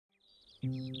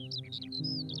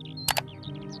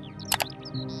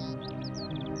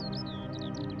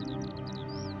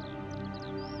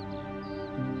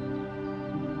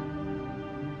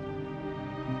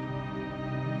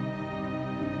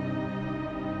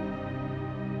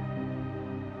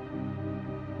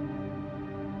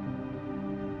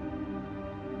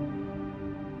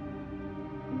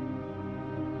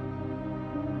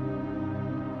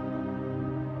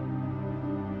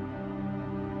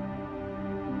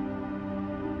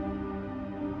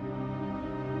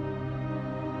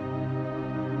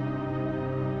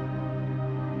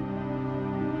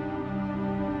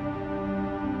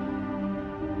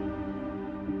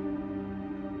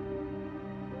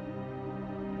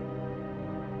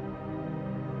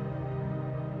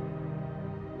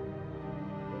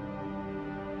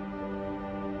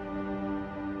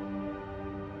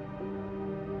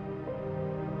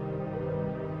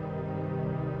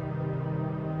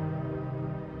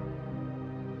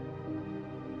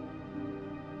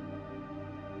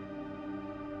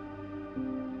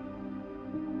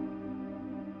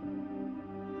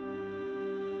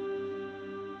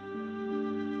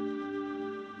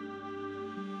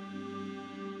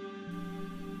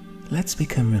Let's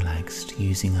become relaxed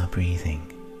using our breathing.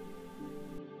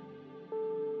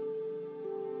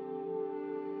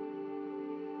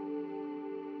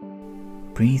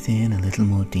 Breathe in a little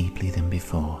more deeply than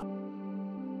before.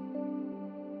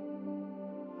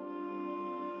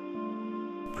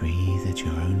 Breathe at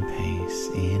your own pace,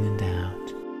 in and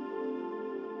out.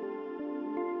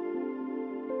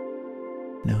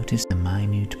 Notice the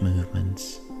minute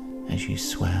movements as you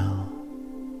swell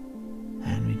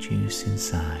and reduce in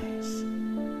size.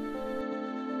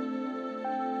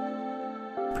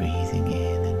 Breathing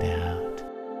in and out,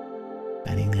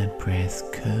 letting that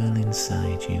breath curl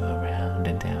inside you around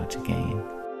and out again.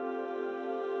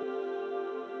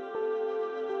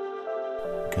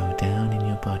 Go down in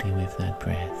your body with that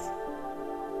breath,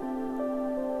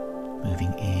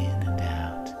 moving in and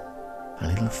out, a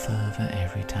little further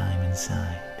every time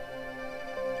inside,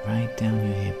 right down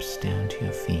your hips, down to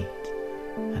your feet,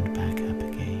 and back up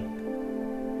again.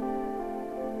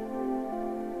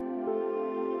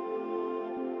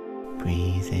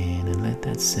 Breathe in and let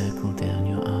that circle down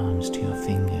your arms to your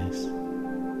fingers.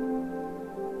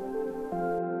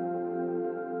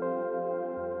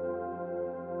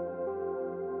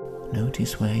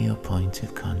 Notice where your point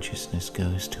of consciousness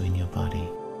goes to in your body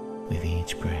with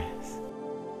each breath.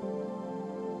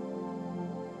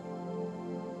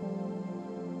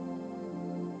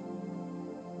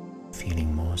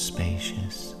 Feeling more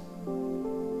spacious,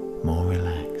 more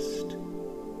relaxed,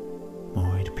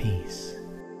 more at peace.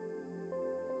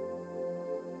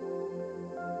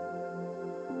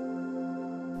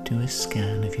 Do a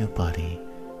scan of your body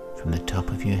from the top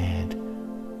of your head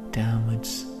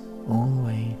downwards all the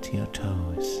way to your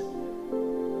toes,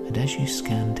 and as you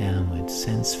scan downwards,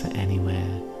 sense for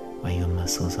anywhere where your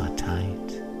muscles are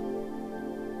tight,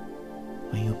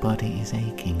 where your body is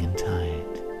aching and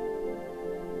tired.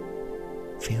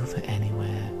 Feel for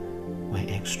anywhere where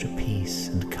extra peace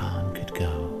and calm could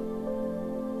go.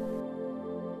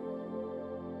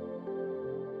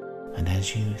 And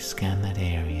as you scan that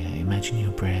area, imagine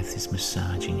your breath is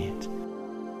massaging it.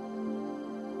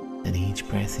 That each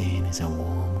breath in is a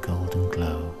warm golden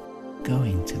glow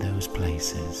going to those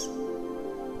places,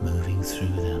 moving through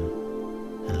them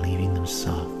and leaving them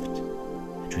soft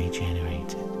and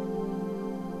regenerated.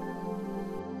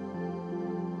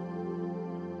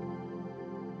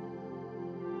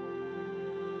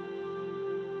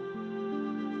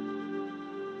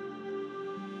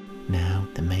 Now,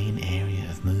 the main area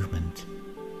of movement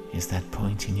is that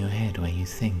point in your head where you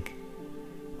think,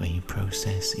 where you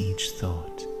process each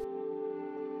thought.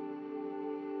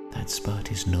 That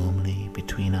spot is normally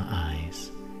between our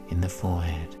eyes, in the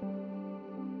forehead.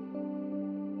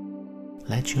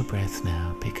 Let your breath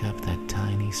now pick up that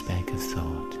tiny speck of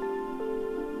thought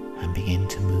and begin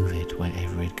to move it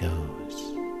wherever it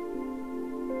goes.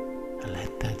 And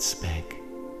let that speck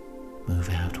move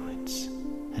outwards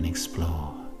and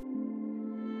explore.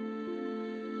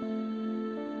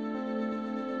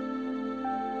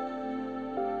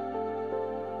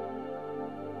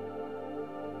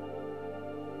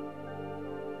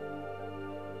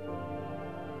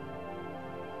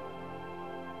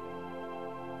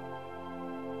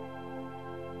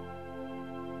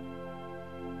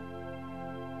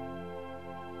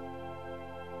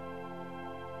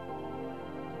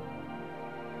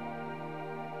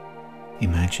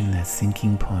 Imagine that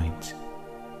thinking point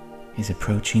is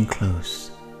approaching close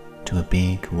to a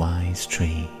big, wise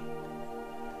tree,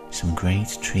 some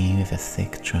great tree with a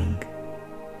thick trunk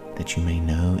that you may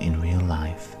know in real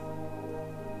life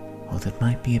that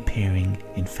might be appearing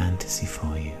in fantasy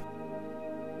for you.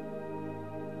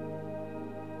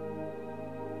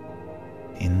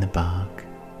 In the bark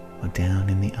or down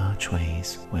in the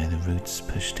archways where the roots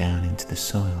push down into the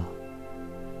soil,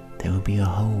 there will be a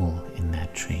hole in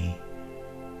that tree,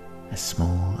 a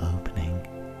small opening,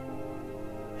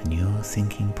 and your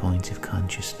thinking point of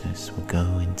consciousness will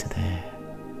go into there.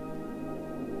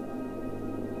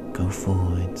 Go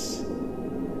forwards,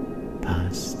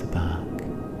 past the bark,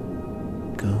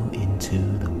 go into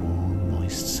the warm,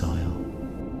 moist soil.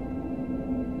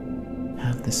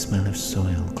 Have the smell of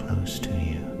soil close to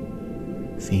you.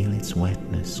 Feel its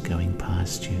wetness going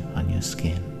past you on your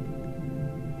skin.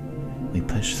 We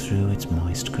push through its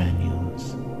moist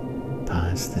granules,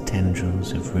 past the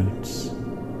tendrils of roots,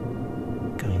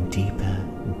 going deeper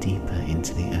and deeper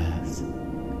into the earth,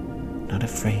 not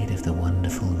afraid of the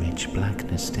wonderful rich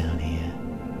blackness down here,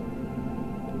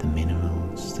 the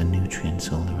minerals, the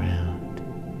nutrients all around.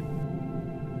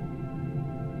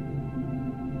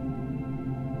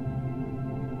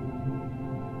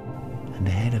 And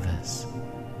ahead of us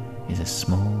is a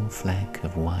small fleck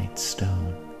of white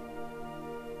stone,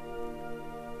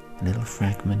 a little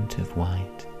fragment of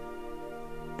white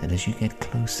that as you get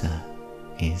closer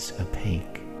is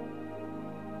opaque,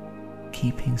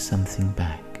 keeping something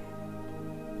back,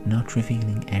 not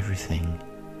revealing everything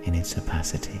in its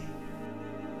opacity.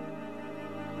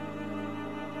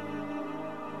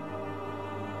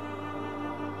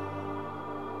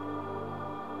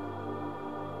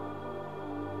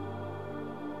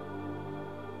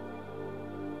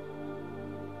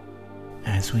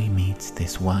 As we meet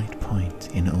this white point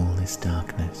in all this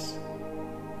darkness,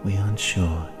 we aren't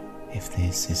sure if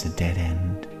this is a dead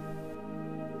end,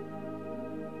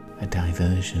 a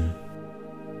diversion,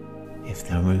 if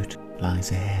the route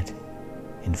lies ahead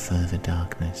in further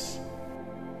darkness,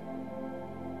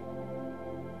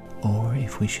 or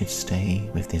if we should stay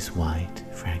with this white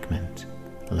fragment,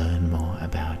 learn more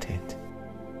about it.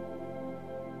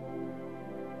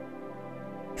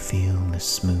 Feel the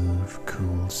smooth,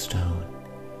 cool stone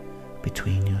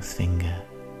between your finger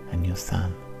and your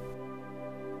thumb.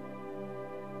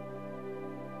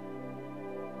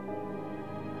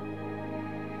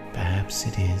 Perhaps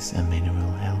it is a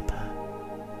mineral helper,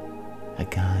 a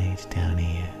guide down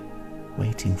here,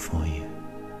 waiting for you,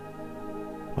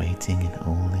 waiting in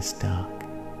all this dark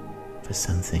for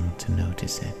something to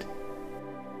notice it.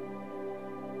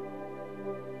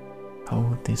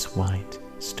 Hold this white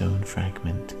stone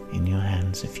fragment in your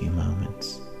hands a few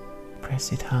moments.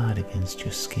 Press it hard against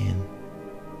your skin.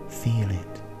 Feel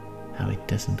it, how it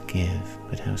doesn't give,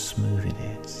 but how smooth it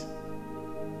is.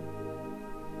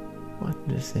 What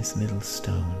does this little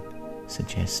stone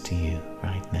suggest to you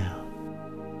right now?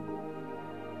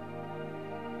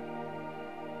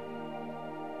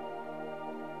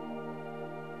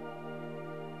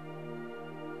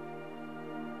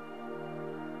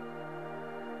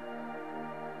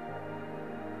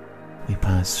 We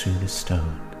pass through the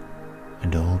stone,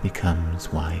 and all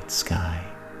becomes white sky.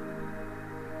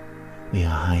 We are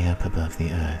high up above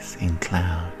the earth in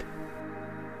cloud,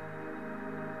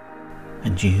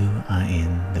 and you are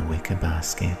in the wicker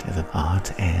basket of an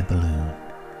art air balloon,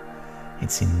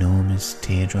 its enormous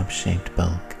teardrop-shaped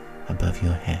bulk above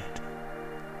your head.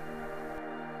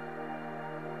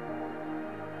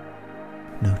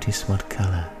 Notice what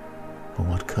color, or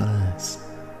what colors,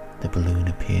 the balloon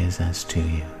appears as to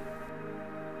you.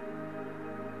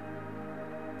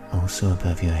 Also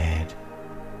above your head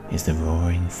is the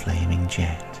roaring flaming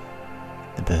jet,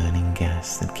 the burning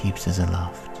gas that keeps us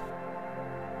aloft.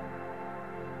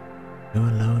 You're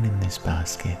alone in this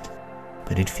basket,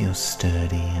 but it feels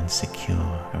sturdy and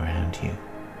secure around you.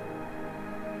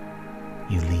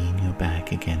 You lean your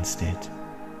back against it,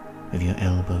 with your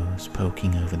elbows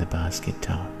poking over the basket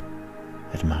top,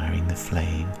 admiring the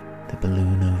flame, the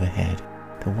balloon overhead,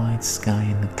 the white sky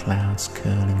and the clouds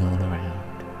curling all around.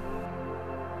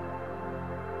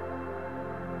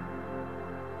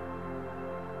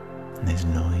 And there's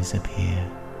noise up here,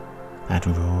 that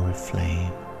roar of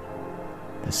flame,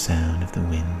 the sound of the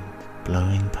wind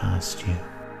blowing past you,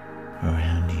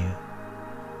 around you.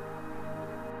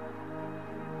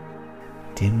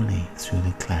 Dimly through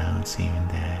the clouds here and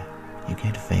there, you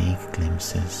get vague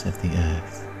glimpses of the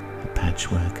earth, a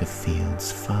patchwork of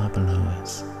fields far below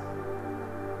us,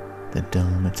 the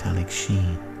dull metallic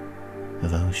sheen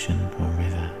of ocean or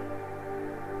river.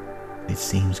 It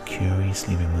seems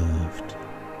curiously removed,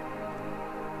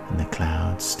 and the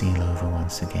clouds steal over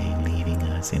once again, leaving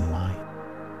us in white.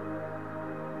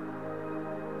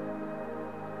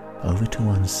 Over to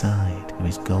one side there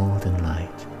is golden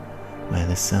light, where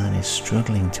the sun is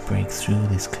struggling to break through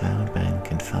this cloud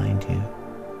bank and find you,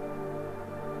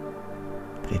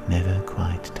 but it never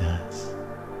quite does.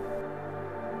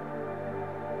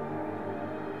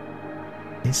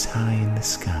 This high in the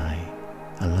sky,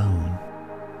 alone,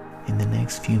 in the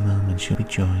next few moments you'll be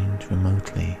joined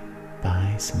remotely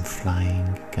by some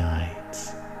flying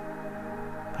guides,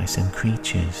 by some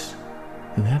creatures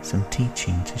who have some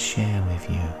teaching to share with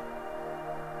you.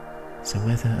 So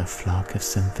whether a flock of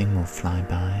something will fly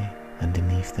by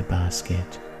underneath the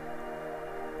basket,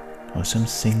 or some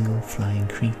single flying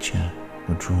creature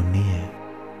will draw near,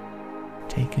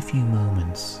 take a few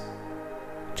moments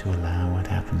to allow what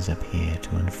happens up here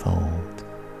to unfold.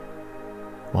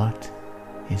 What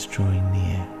is drawing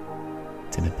near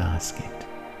to the basket?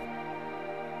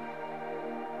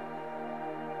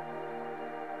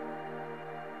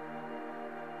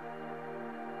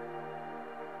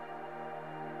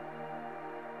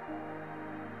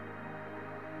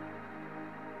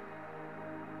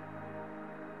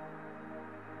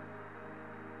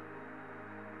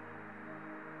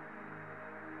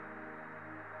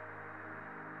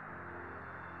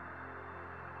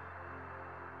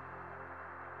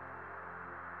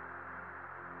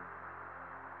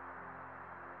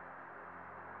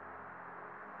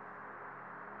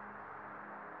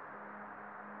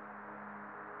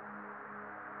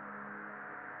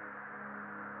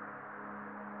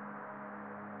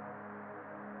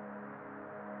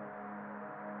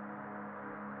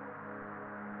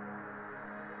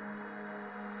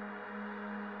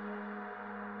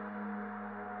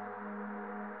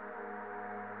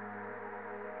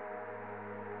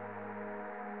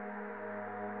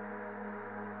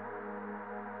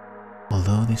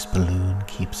 Although this balloon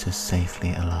keeps us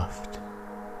safely aloft,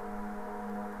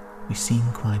 we seem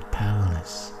quite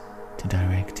powerless to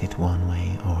direct it one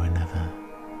way or another.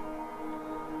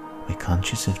 We're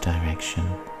conscious of direction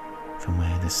from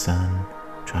where the sun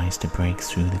tries to break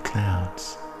through the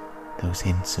clouds, those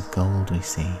hints of gold we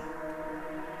see,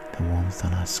 the warmth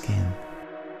on our skin.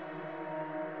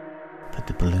 But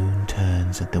the balloon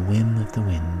turns at the whim of the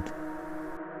wind,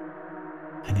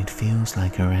 and it feels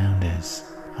like around us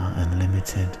are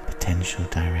unlimited potential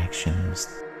directions,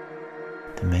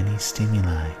 the many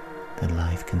stimuli that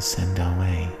life can send our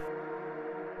way.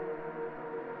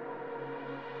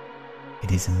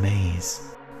 It is a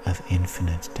maze of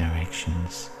infinite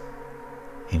directions,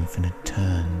 infinite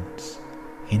turns,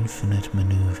 infinite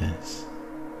maneuvers,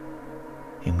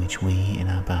 in which we in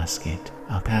our basket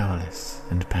are powerless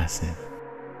and passive.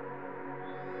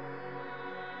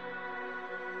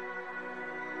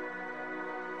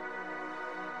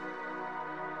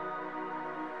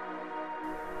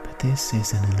 This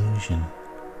is an illusion.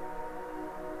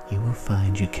 You will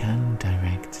find you can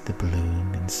direct the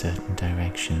balloon in certain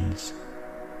directions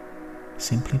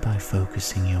simply by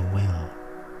focusing your will,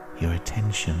 your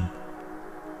attention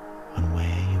on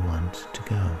where you want to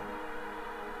go.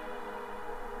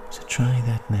 So try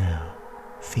that now.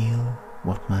 Feel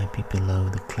what might be below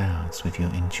the clouds with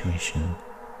your intuition,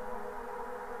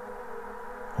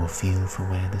 or feel for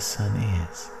where the sun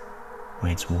is,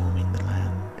 where it's warming the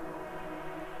land,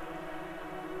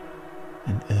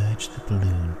 and urge the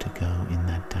balloon to go in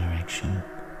that direction.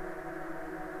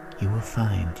 You will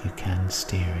find you can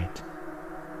steer it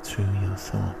through your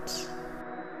thoughts.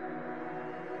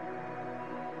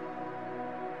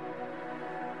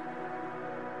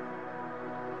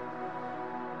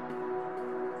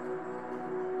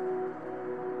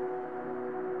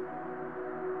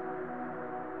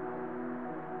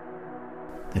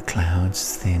 The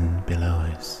clouds thin below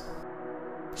us,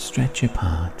 stretch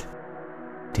apart,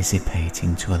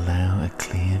 dissipating to allow a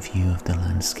clear view of the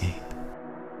landscape.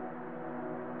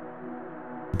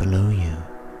 Below you,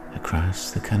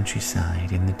 across the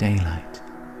countryside in the daylight,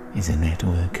 is a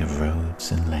network of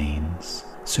roads and lanes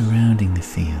surrounding the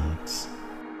fields.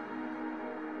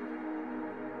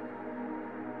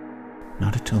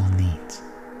 Not at all neat,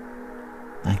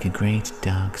 like a great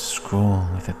dark scrawl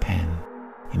with a pen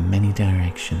in many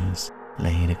directions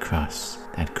laid across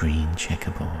that green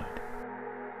checkerboard.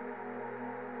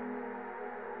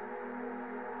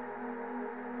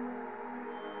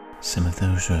 Some of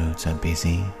those roads are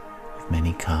busy with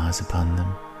many cars upon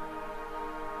them.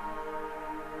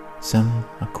 Some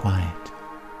are quiet,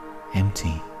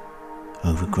 empty,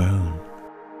 overgrown.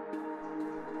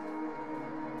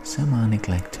 Some are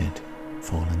neglected,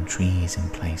 fallen trees in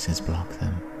places block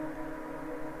them.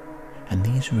 And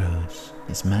these roads,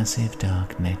 this massive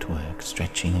dark network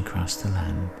stretching across the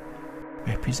land,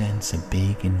 represents a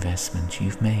big investment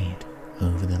you've made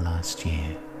over the last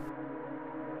year.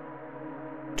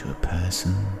 To a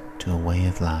person, to a way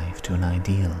of life, to an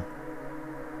ideal.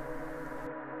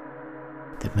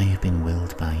 that may have been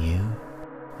willed by you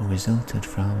or resulted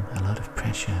from a lot of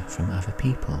pressure from other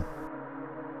people.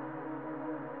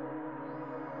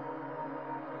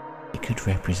 It could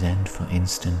represent, for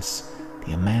instance,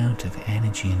 the amount of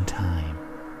energy and time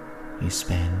you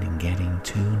spend in getting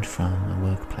to and from a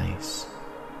workplace,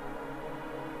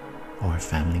 or a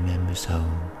family member's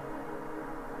home,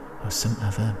 or some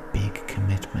other big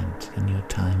commitment in your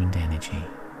time and energy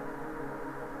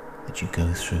that you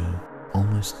go through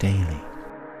almost daily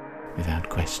without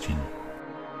question.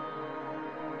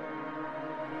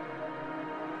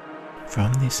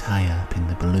 From this high up in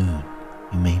the balloon,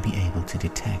 you may be able to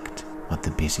detect what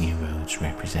the busier roads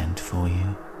represent for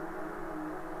you,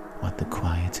 what the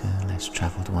quieter, less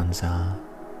travelled ones are,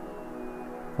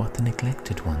 what the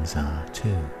neglected ones are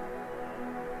too.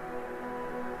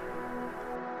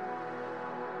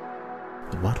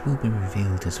 But what will be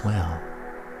revealed as well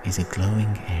is a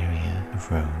glowing area of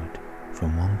road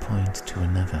from one point to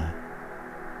another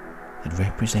that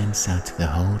represents out of the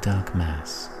whole dark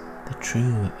mass the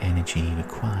true energy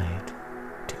required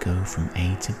to go from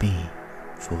A to B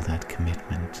for that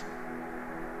commitment.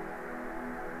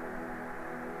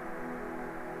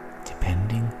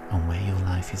 Depending on where your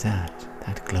life is at,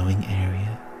 that glowing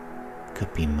area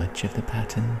could be much of the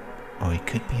pattern, or it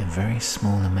could be a very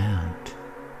small amount.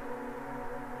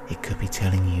 It could be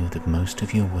telling you that most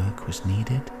of your work was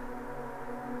needed,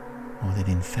 or that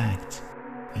in fact,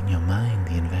 in your mind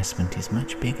the investment is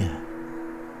much bigger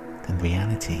than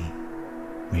reality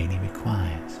really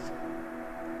requires.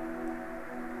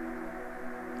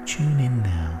 Tune in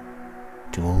now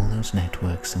to all those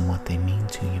networks and what they mean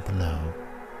to you below,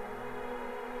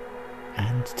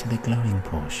 and to the glowing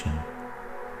portion.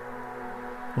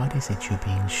 What is it you're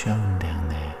being shown down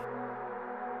there?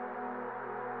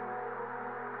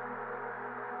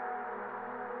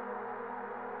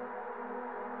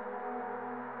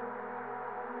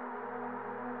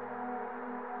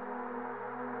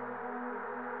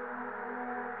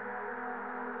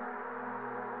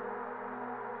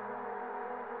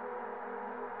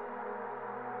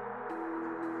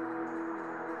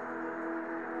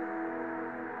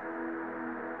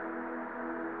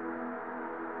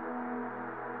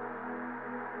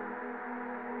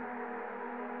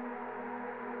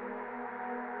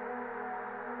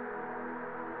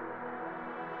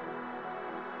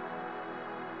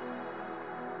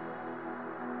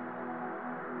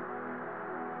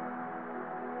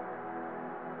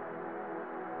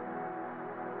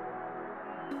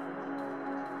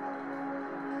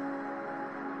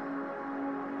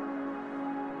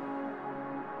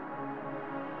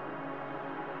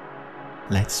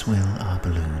 Let's will our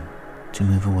balloon to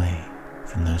move away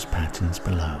from those patterns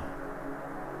below.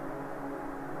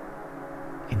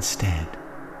 Instead,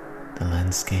 the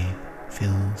landscape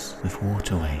fills with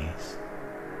waterways.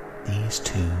 These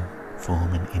two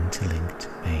form an interlinked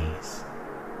maze.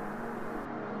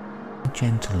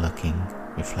 Gentle looking,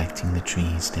 reflecting the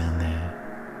trees down there.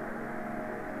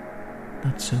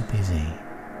 Not so busy,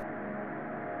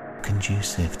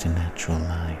 conducive to natural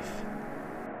life.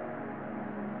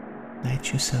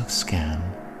 Let yourself scan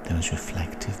those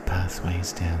reflective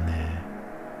pathways down there.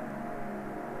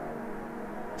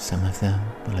 Some of them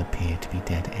will appear to be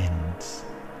dead ends.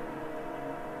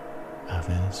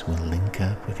 Others will link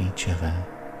up with each other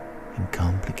in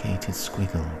complicated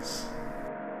squiggles.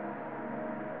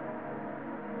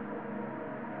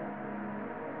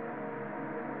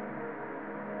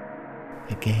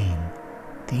 Again,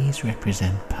 these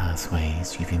represent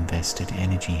pathways you've invested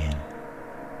energy in.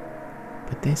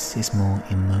 But this is more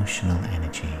emotional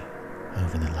energy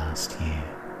over the last year.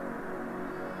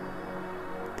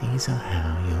 These are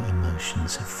how your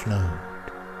emotions have flowed.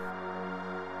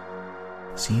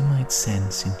 So you might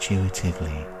sense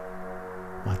intuitively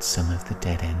what some of the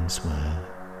dead ends were,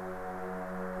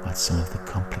 what some of the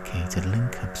complicated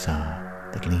link-ups are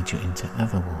that lead you into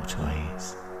other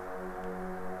waterways,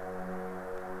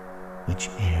 which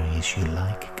areas you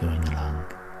like going along,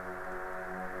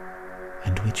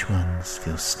 and which ones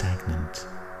feel stagnant,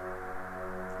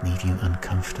 leave you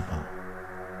uncomfortable.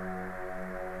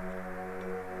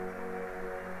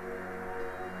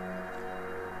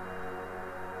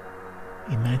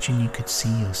 Imagine you could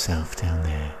see yourself down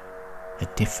there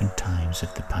at different times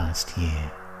of the past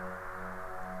year.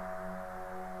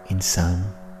 In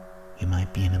some, you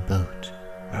might be in a boat,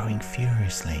 rowing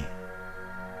furiously,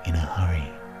 in a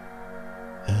hurry,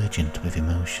 urgent with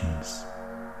emotions.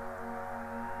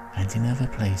 And in other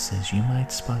places you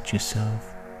might spot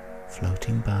yourself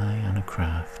floating by on a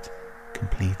craft,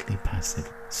 completely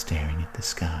passive, staring at the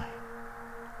sky.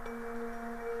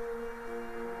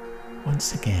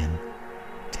 Once again,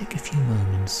 take a few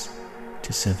moments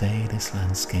to survey this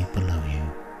landscape below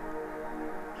you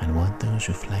and what those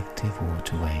reflective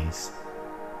waterways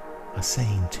are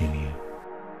saying to you.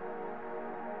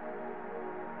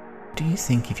 Do you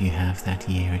think if you have that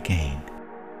year again,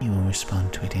 you will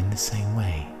respond to it in the same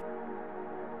way?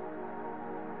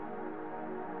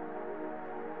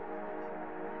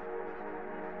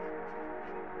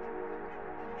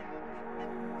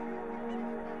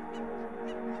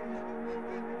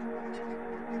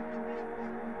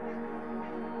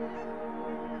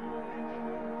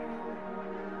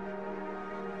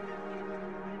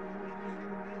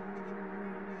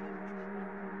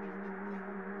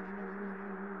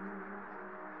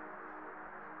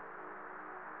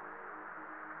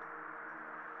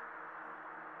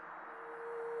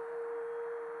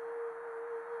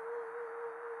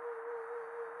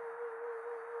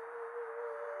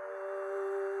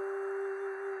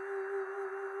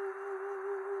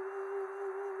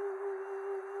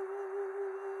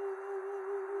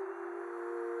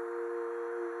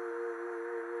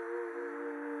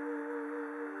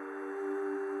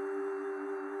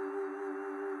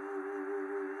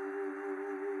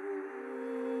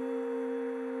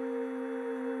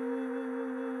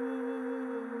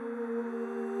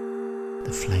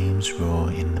 The flames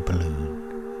roar in the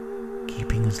balloon,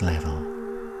 keeping us level.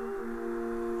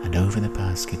 And over the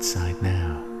basket side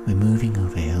now, we're moving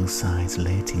over hillsides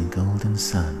lit in golden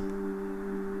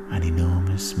sun, an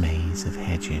enormous maze of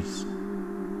hedges,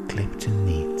 clipped and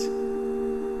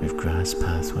neat, with grass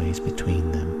pathways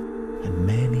between them and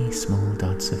many small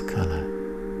dots of colour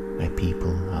where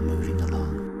people are moving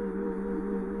along.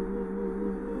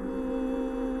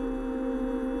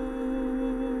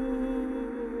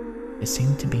 There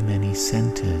seem to be many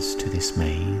centres to this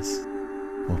maze,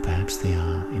 or perhaps they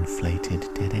are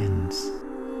inflated dead ends.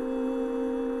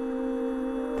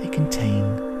 They contain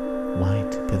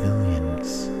white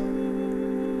pavilions,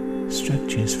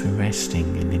 structures for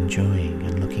resting and enjoying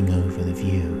and looking over the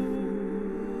view.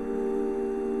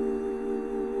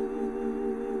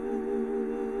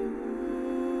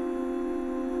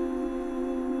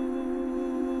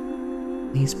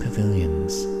 These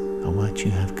pavilions are what you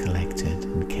have collected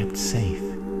and kept safe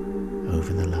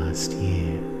over the last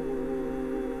year.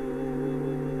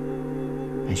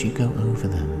 As you go over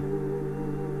them,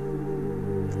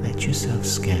 let yourself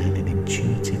scan and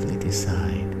intuitively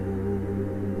decide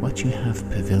what you have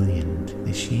pavilioned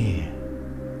this year,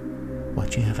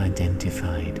 what you have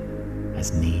identified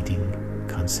as needing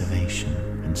conservation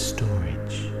and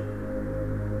storage.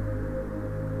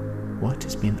 What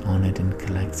has been honoured and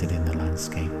collected in the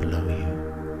landscape below you?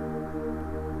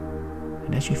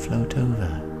 And as you float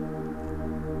over,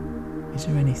 is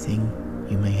there anything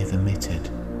you may have omitted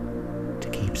to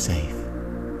keep safe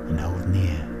and hold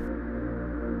near?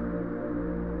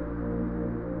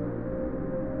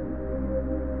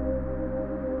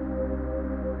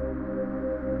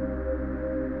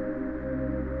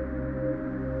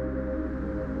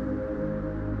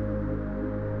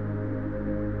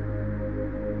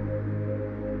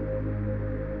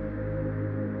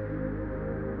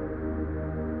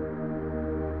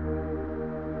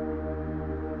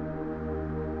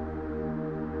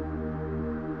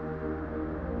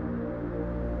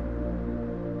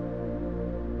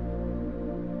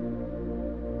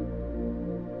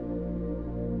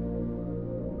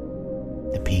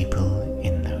 The people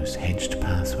in those hedged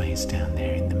pathways down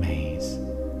there in the maze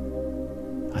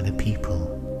are the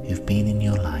people who've been in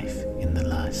your life in the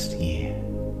last year.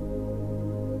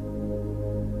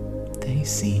 They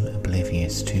seem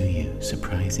oblivious to you,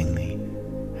 surprisingly,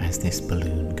 as this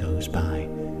balloon goes by,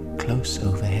 close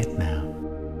overhead now.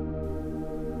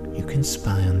 You can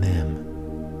spy on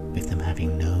them, with them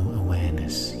having no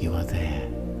awareness you are there.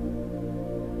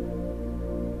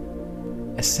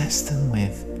 Assess them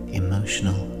with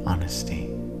emotional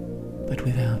honesty, but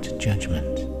without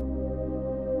judgment.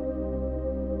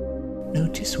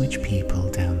 Notice which people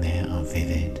down there are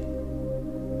vivid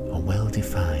or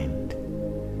well-defined,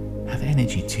 have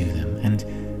energy to them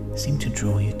and seem to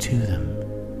draw you to them.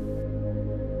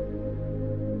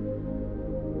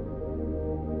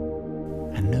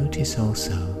 And notice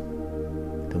also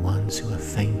the ones who are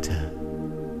fainter,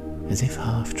 as if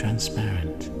half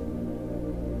transparent,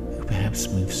 who perhaps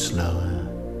move slower,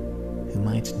 who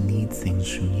might need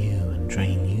things from you and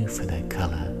drain you for their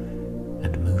colour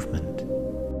and movement.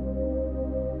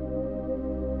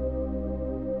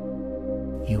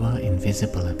 You are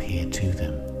invisible up here to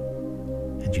them,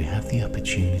 and you have the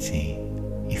opportunity,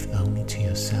 if only to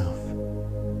yourself,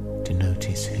 to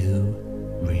notice who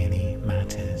really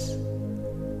matters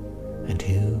and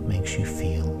who makes you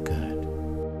feel good.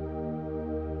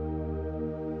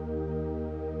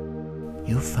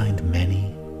 You're find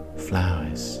many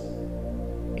flowers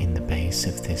in the base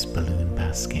of this balloon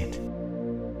basket.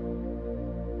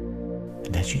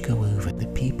 And as you go over the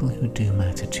people who do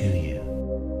matter to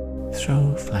you,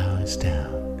 throw flowers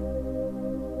down.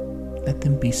 Let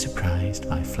them be surprised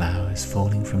by flowers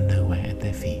falling from nowhere at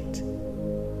their feet.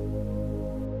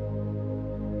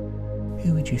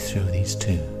 Who would you throw these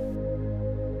to?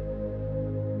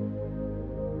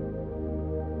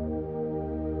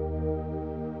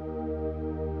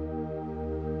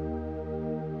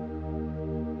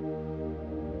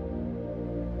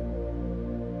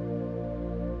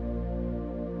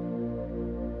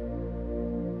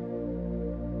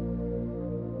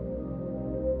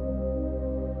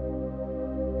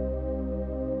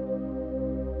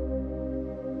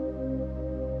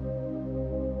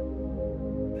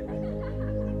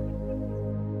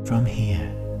 From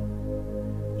here,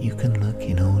 you can look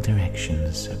in all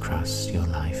directions across your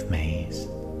life maze.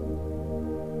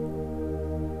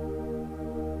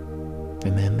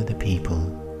 Remember the people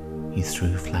you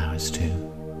threw flowers to.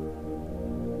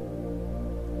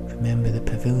 Remember the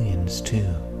pavilions too,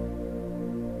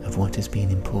 of what has been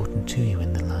important to you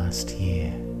in the last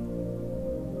year.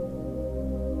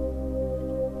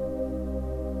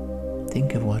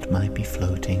 Think of what might be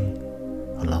floating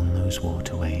along those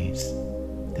waterways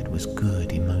that was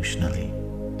good emotionally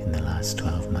in the last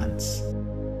 12 months.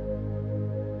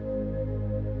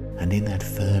 And in that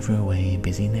further away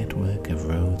busy network of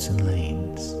roads and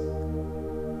lanes,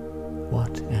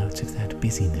 what out of that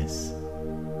busyness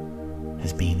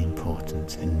has been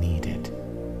important and needed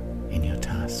in your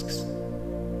tasks?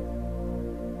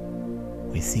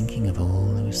 We're thinking of all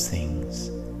those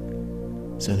things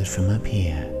so that from up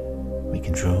here we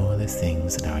can draw the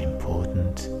things that are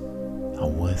important, are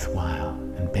worthwhile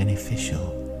and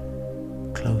beneficial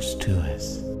close to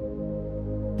us,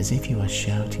 as if you are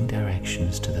shouting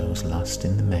directions to those lost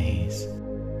in the maze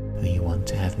who you want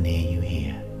to have near you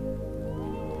here.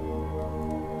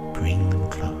 Bring them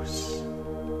close,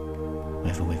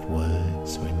 whether with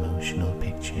words or emotional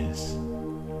pictures.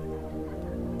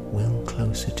 Will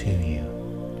closer to you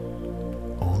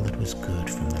all that was good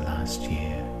from the last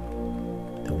year,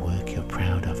 the work you're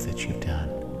proud of that you've done,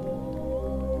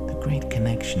 the great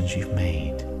connections you've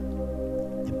made,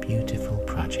 the beautiful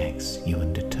projects you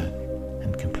undertook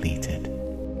and completed.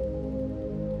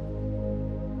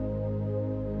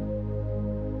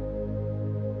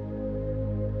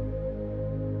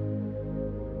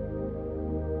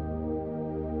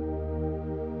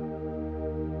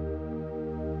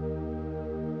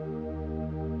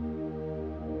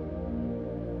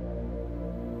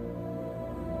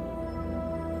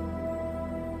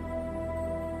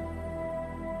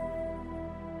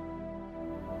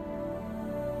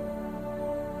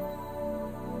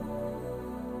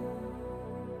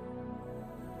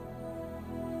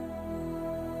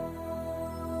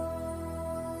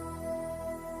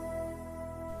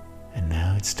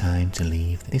 It's time to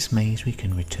leave this maze we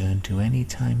can return to any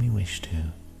time we wish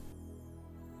to.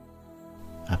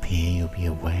 Up here you'll be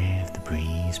aware of the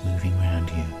breeze moving around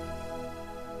you,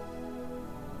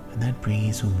 and that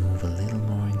breeze will move a little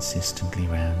more insistently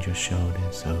round your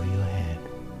shoulders, over your head,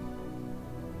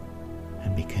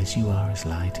 and because you are as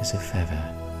light as a feather,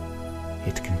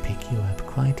 it can pick you up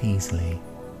quite easily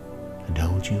and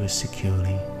hold you as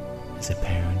securely as a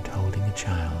parent holding a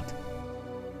child.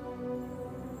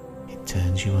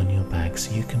 Turns you on your back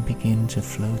so you can begin to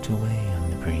float away on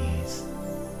the breeze,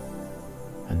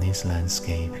 and this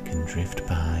landscape can drift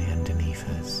by underneath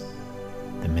us,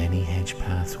 the many hedge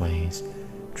pathways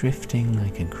drifting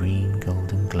like a green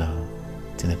golden glow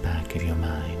to the back of your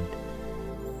mind.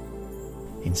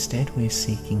 Instead, we're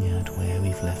seeking out where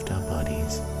we've left our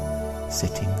bodies,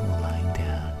 sitting or lying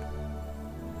down.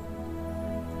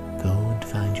 Go and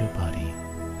find your body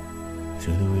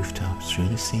through the rooftops, through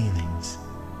the ceilings,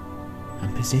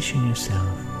 and position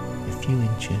yourself a few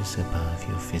inches above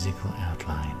your physical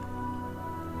outline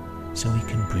so we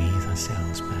can breathe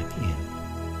ourselves back in.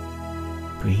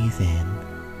 Breathe in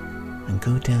and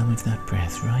go down with that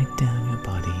breath right down your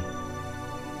body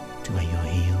to where your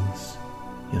heels,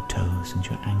 your toes and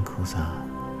your ankles are,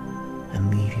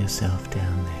 and leave yourself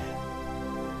down there.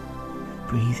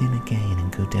 Breathe in again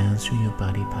and go down through your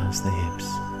body past the hips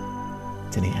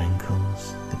to the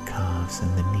ankles, the calves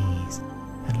and the knees,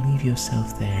 and leave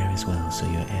yourself there as well so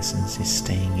your essence is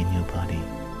staying in your body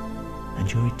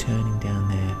and you're returning down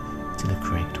there to the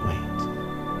correct weight.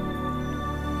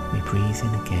 We breathe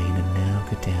in again and now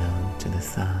go down to the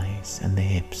thighs and the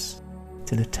hips,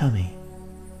 to the tummy,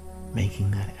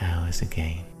 making that ours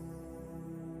again.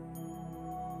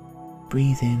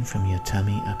 Breathe in from your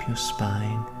tummy up your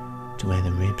spine to where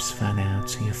the ribs fan out,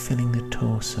 so you're filling the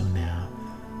torso now,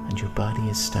 and your body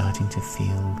is starting to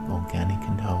feel organic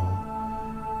and whole.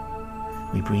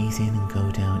 We breathe in and go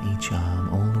down each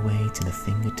arm all the way to the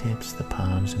fingertips, the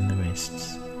palms and the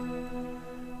wrists,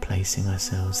 placing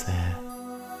ourselves there.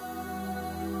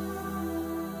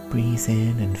 Breathe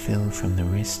in and fill from the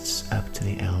wrists up to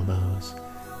the elbows,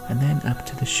 and then up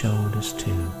to the shoulders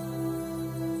too,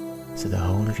 so the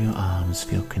whole of your arms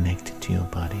feel connected to your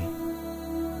body.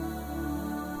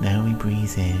 Now we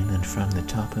breathe in, and from the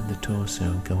top of the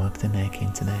torso go up the neck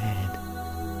into the head.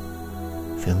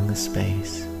 Fill the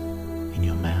space in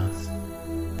your mouth,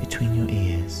 between your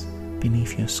ears,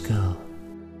 beneath your skull.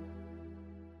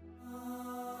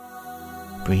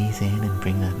 Breathe in and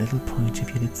bring that little point of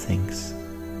you that thinks,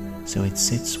 so it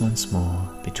sits once more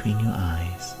between your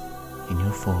eyes, in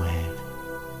your forehead.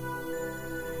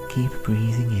 Keep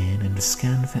breathing in and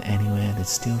scan for anywhere that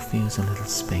still feels a little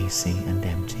spacey and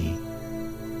empty,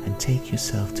 and take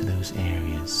yourself to those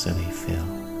areas so they fill.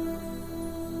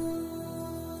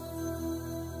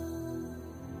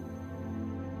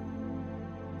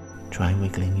 Try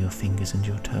wiggling your fingers and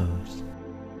your toes.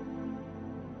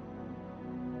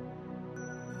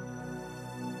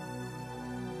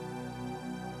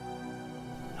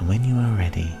 And when you are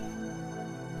ready,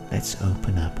 let's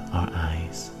open up our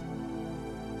eyes.